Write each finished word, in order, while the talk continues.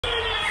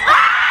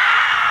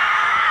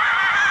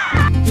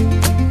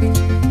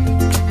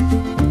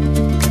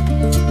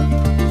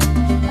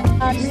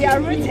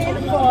I'm rooting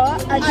for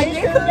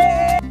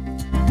Adekule.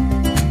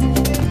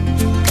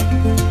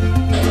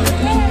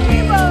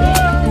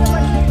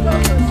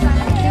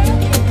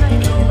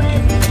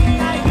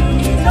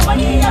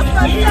 Nobody else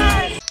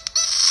understands.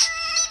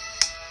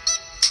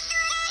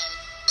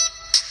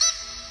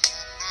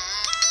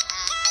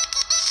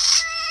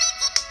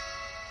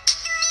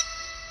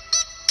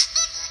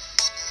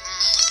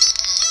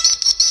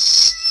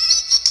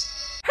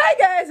 Hi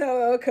guys, and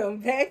welcome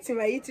back to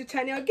my YouTube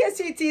channel. Guess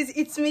who it is?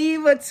 It's me,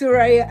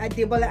 Turaya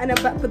Adebola, and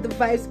I'm back with the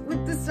vibes,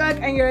 with the swag,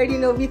 and you already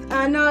know, with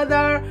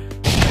another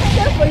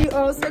for you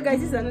all. So guys,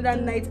 this is another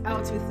night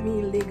out with me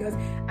in Lagos.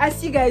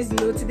 As you guys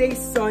know, today is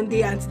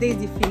Sunday and today is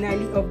the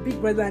finale of Big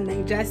Brother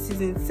Naija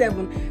season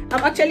 7.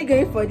 I'm actually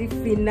going for the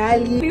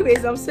finale.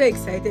 Anyways, I'm so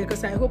excited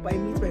because I hope I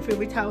meet my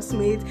favorite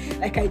housemate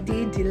like I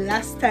did the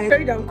last time.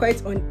 Sorry that I'm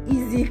quite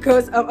uneasy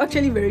because I'm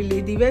actually very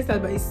late. The event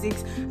starts by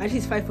 6 and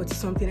she's 5:40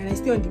 something, and I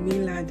stay on the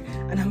mainland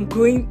and I'm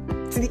going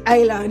to the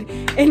island.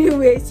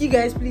 Anyways, you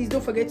guys, please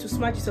don't forget to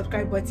smash the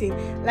subscribe button,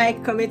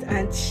 like, comment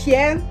and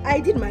share. I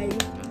did my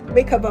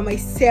makeup by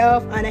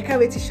myself and I can't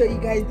wait to show you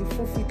guys the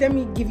full fit. Let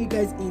me give you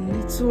guys a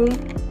little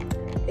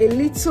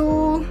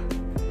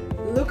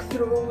look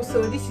through.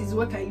 So this is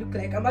what I look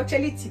like. I'm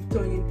actually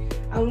tiptoeing.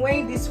 I'm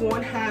wearing this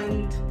one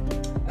hand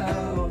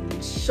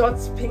short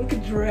pink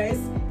dress.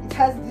 It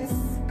has this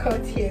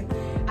cut here.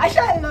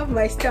 Actually, I love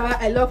my style.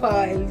 I love how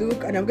I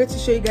look, and I'm going to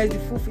show you guys the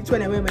full fit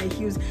when I wear my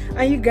heels.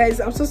 And you guys,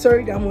 I'm so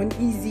sorry that I'm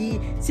uneasy.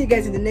 See you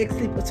guys in the next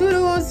clip.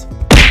 Toodles.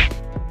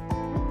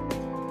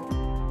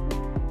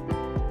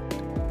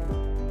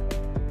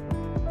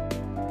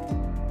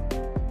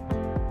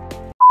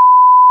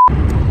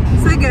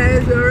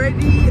 Guys, we're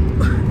already.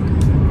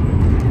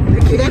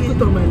 Okay, I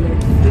put on my leg.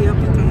 Yeah,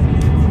 put on my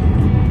leg.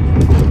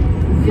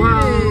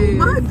 Wow,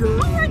 mad. Oh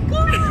my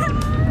god!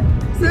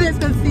 So you guys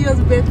can see us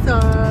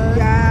better.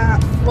 Yeah,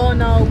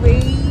 on our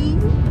way.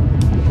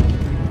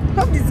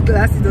 Hope these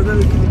glasses doesn't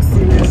make you look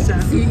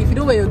serious. See, if you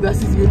don't wear your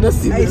glasses, you're not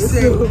serious. I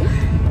say, so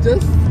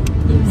just.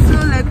 So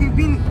like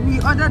we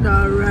ordered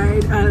our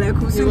ride and like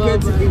we'll soon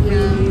get to the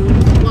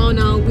venue. We're on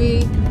our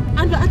way.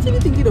 And we're actually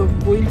thinking of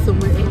going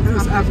somewhere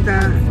else after.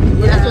 Yeah,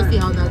 let's just see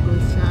how that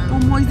goes. Oh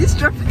my, is this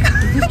traffic?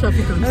 Is this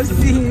traffic? I'm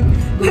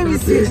seeing. Let me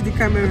switch the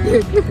camera.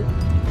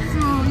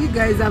 So you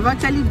guys have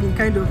actually been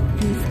kind of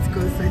pissed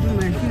because I don't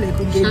know, I feel like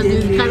we're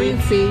getting carrying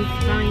faith,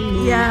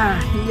 carrying.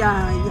 Yeah.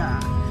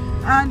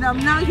 And I'm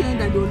now hearing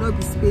that there will not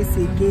be space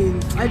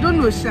again. I don't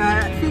know,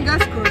 Sha.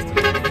 Fingers crossed.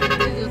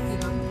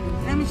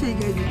 Let me show you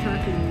guys the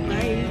traffic.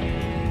 Bye.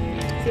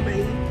 Say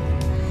bye.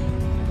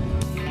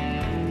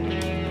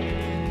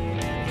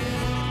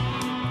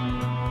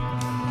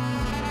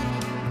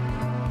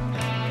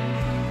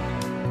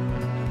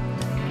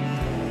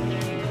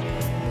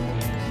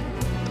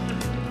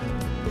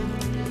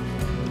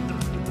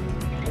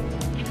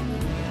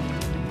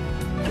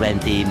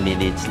 20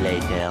 minutes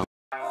later.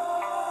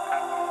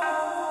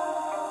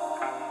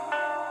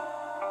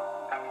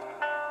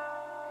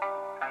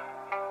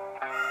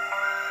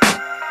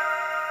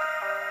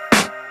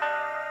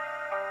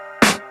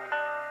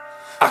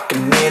 I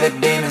can hear the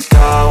demons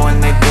call when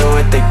they do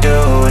what they do,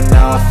 and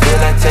now I feel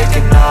like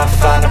taking off,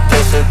 find a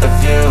place with a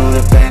view.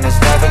 The pain is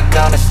never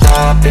gonna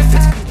stop if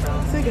it's.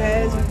 So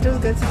guys, we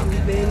just got to the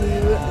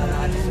venue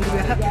and we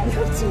have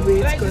to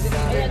wait because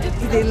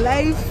it's a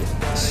live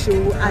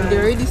show and they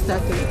already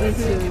started.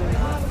 So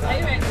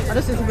I'm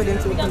just waiting for them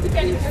to open the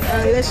gate.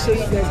 Let's show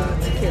you guys our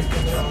ticket.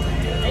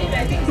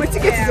 My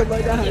ticket is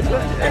about that.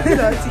 This is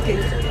our ticket.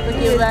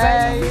 Okay,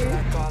 bye.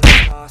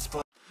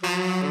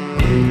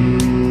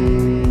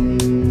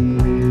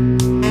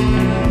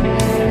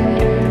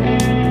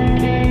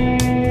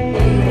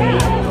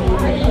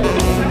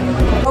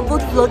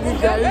 Vlogging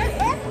guys.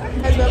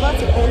 As we're about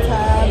to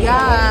enter.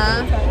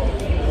 Yeah.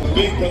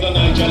 Big Brother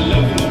Naija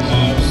level of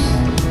house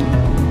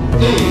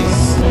is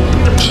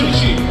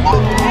Chichi.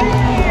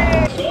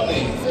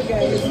 So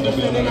guys, we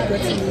finally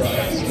got to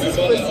this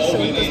position because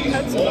we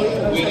had to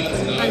wait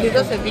outside. And they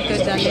just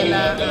evicted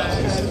Daniela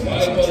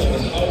and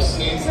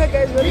Chichi. So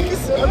guys, I'm really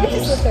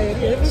so tired.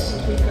 Everything's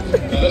quick.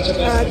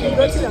 And we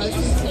got in our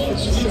seat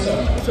position.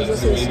 It was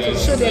also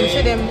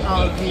show them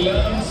our view.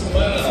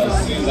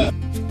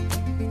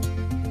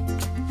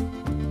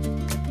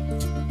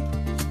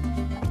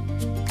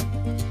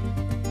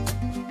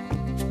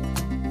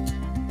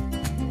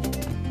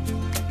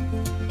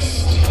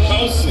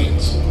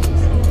 Housemate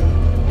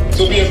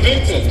to be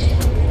evicted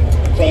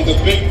from the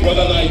Big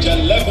Brother Naija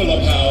level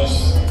of house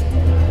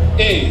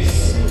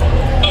is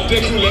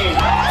Adekule.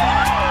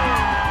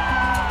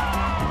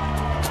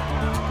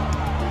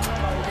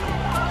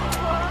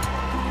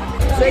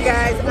 So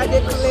guys,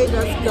 Adekule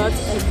just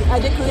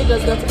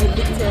got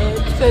evicted.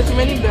 So it's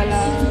many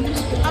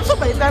dollars. I'm sure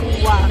by the time we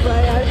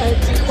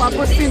are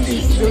posting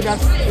this, they would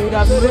have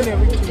known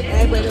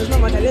everything. But there's no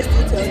matter, let's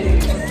still tell them.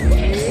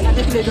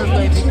 Adekule just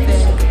got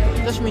evicted.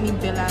 Just many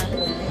Bella,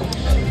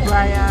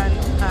 Brian,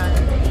 and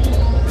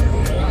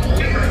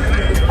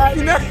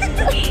you know,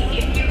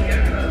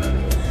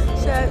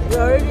 we're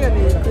already on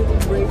a quick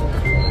break.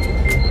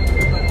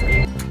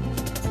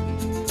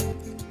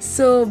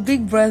 So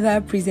Big Brother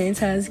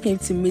presenters came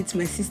to meet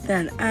my sister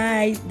and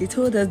I. They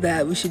told us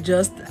that we should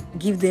just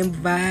give them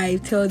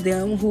vibe, tell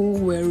them who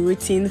we're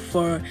rooting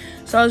for.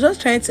 So I was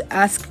just trying to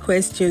ask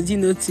questions, you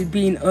know, to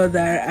be in order,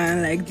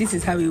 and like this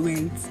is how it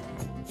went.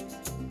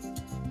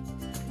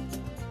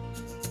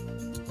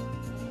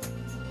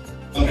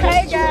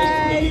 Hi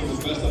guys,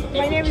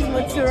 my name is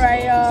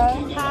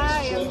Moturaya.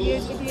 Hi, I'm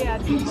basically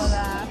at Big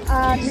Brother.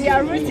 And we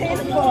are rooting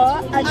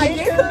for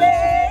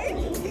Adekule.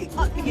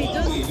 He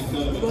just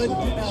got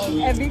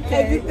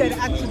Evicted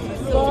actually.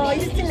 So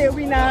he's still a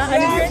winner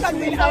and he's going to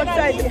win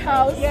outside the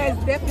house.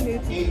 Yes,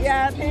 definitely.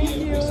 Yeah, thank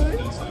you.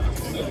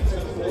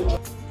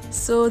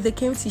 So they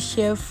came to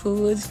share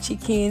food,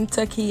 chicken,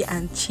 turkey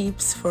and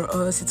chips for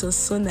us. It was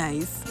so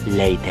nice.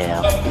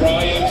 Later.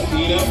 Brian,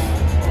 Phyna,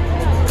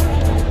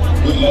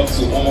 good luck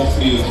to all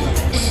three of you.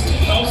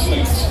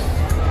 Housemates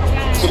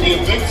to be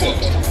evicted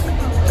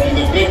from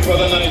the Big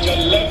Brother Naija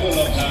level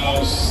of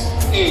house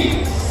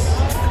is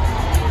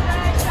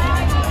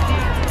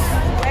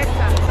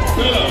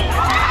Phyna.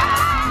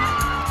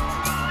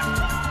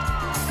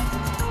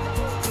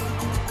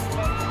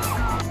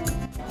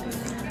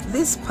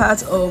 This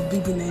part of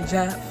Big Brother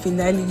Naija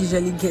finale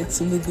usually gets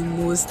to me the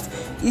most.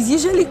 It's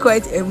usually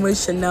quite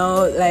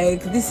emotional.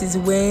 Like this is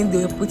when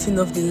they were putting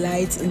off the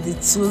lights in the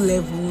 2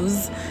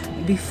 levels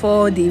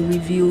before they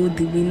reveal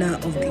the winner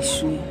of the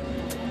show.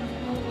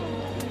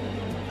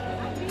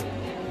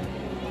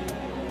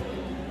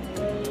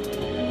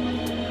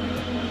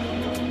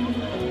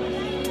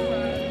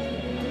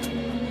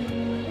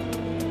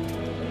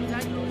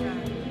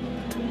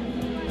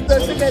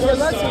 So guys, we're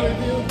about to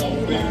reveal.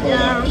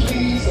 Yeah.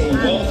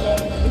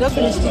 We just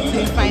finished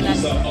eating finally.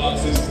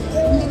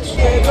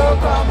 They go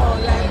come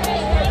online.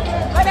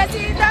 When I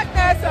see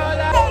darkness all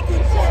around,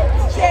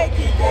 shake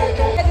it,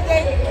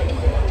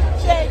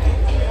 shake it.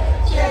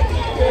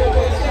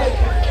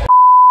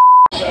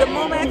 The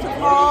moment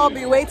we've all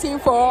been waiting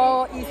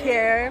for is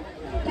here.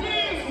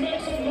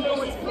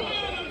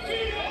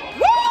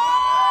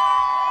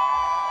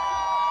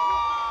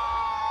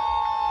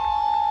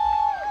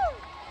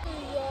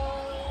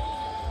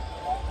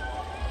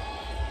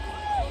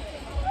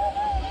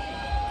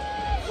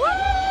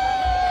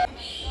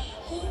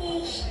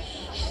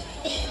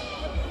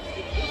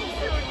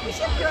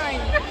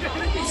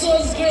 It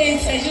was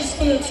great. I just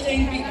want to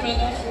thank Big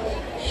Brother for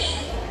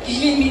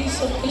giving me this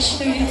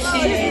opportunity.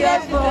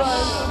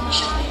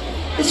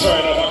 It's fair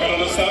enough, I can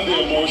understand the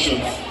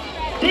emotions.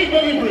 Big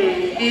Baby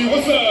Bree,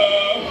 what's up?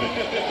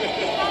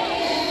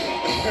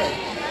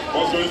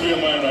 What's going through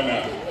your mind right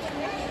now?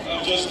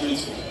 I'm just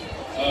grateful.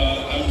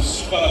 I'm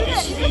super happy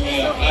to be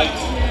here.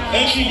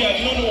 Entering here, I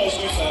did not know what was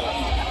going to happen.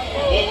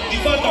 But the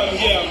fact that I'm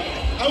here,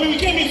 and we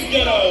came in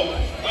together,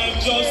 I'm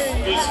just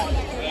grateful.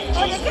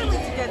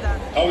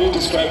 How will you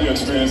describe your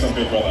experience on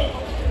Big Brother?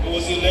 It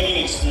was a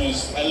learning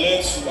experience. I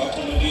learned to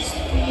accommodate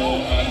people more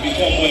and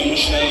become more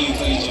emotionally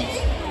intelligent.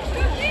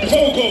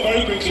 Before we go,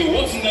 very quickly,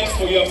 what's next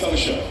for you after the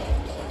show?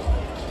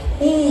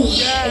 Ooh,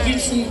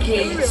 everything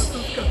great.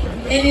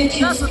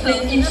 Anything's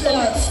plenty. In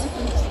fact,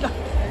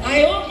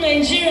 I hope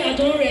Nigeria are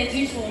not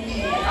ready for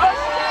me.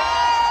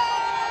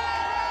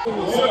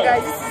 So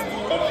guys, this is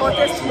the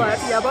hottest part.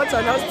 We are about to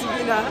announce the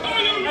winner.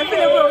 I feel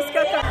everyone was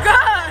scattered.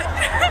 God!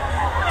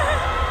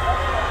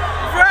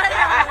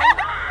 Brian!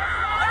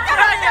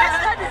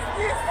 What is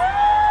this?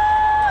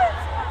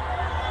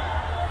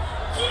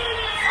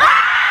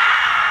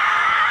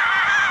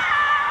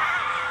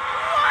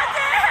 What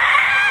the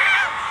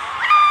hell?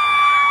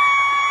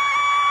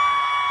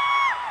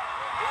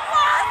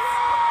 What?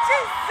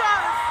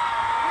 Jesus!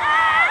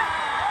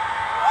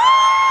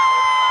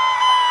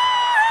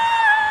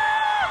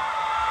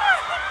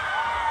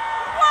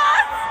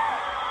 What?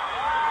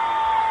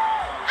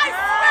 I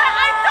swear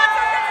I thought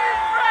it was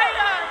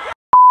Brian!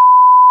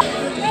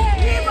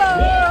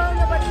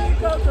 Nobody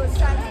go to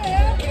stand.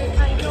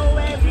 I know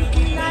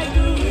everything I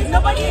do is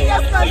nobody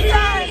else can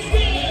stand.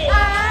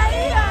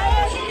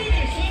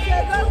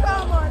 They go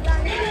come on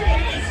and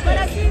but I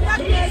see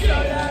darkness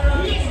all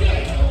around.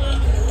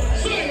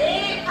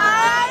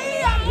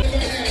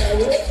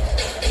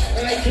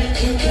 I get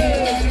to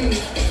tell you,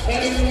 I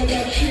don't know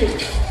about you.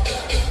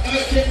 I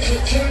get to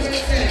turn it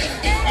down.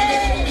 I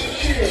don't know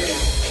about you.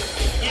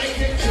 I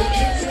get to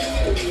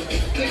tell you.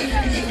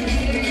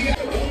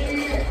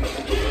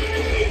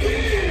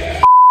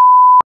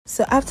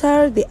 So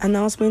after the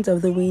announcement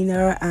of the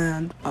winner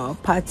and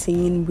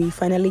partying, we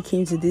finally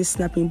came to this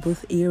snapping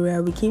booth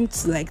area. We came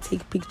to like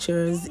take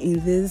pictures in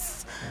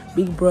this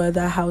Big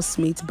Brother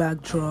housemate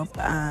backdrop,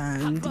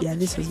 and yeah,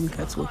 this was me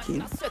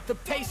catwalking. Set the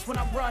pace when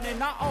I'm running.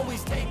 I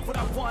always take what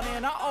I want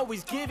and I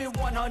always give it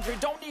 100.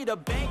 Don't need a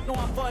bank, no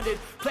I'm funded.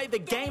 Play the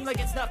game like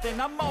it's nothing.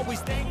 I'm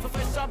always thankful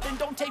for something.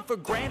 Don't take for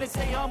granted,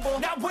 stay humble.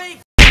 Now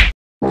wait.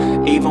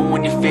 Even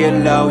when you feel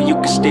low, you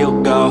can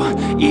still go.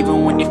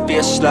 Even when you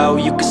feel slow,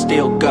 you can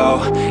still go.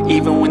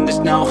 Even when there's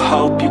no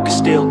hope, you can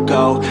still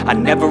go. I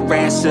never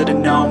answer to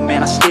no,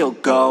 man, I still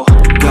go.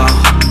 Go,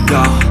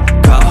 go,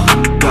 go,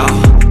 go,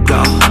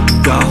 go,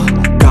 go,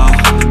 go, go,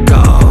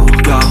 go,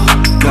 go,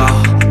 go,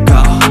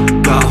 go,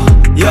 go,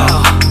 yo.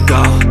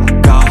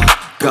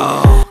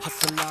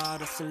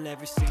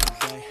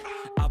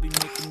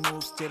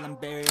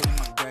 buried in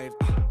my grave.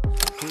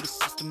 To the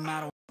system, I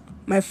don't.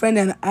 My friend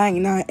and I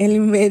in our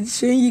element,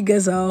 showing you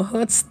guys our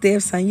hot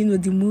steps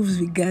and the moves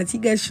we got. You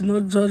guys should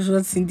not judge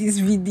us in this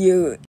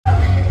video.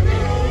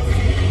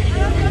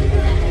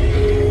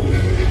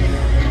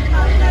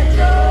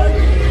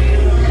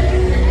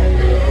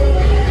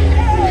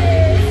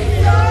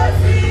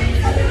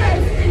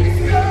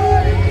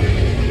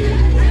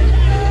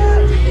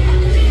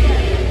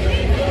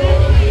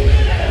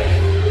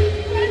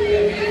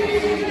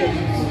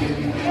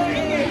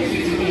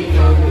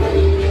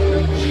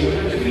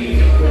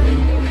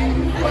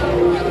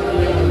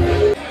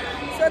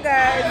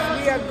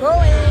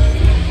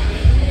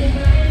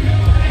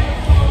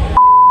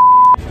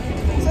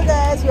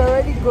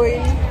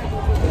 Going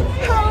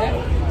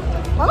home.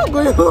 I'm not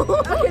going home.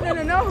 Okay,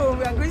 no, not home.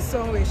 We are going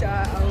somewhere.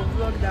 I'll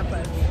vlog that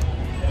part.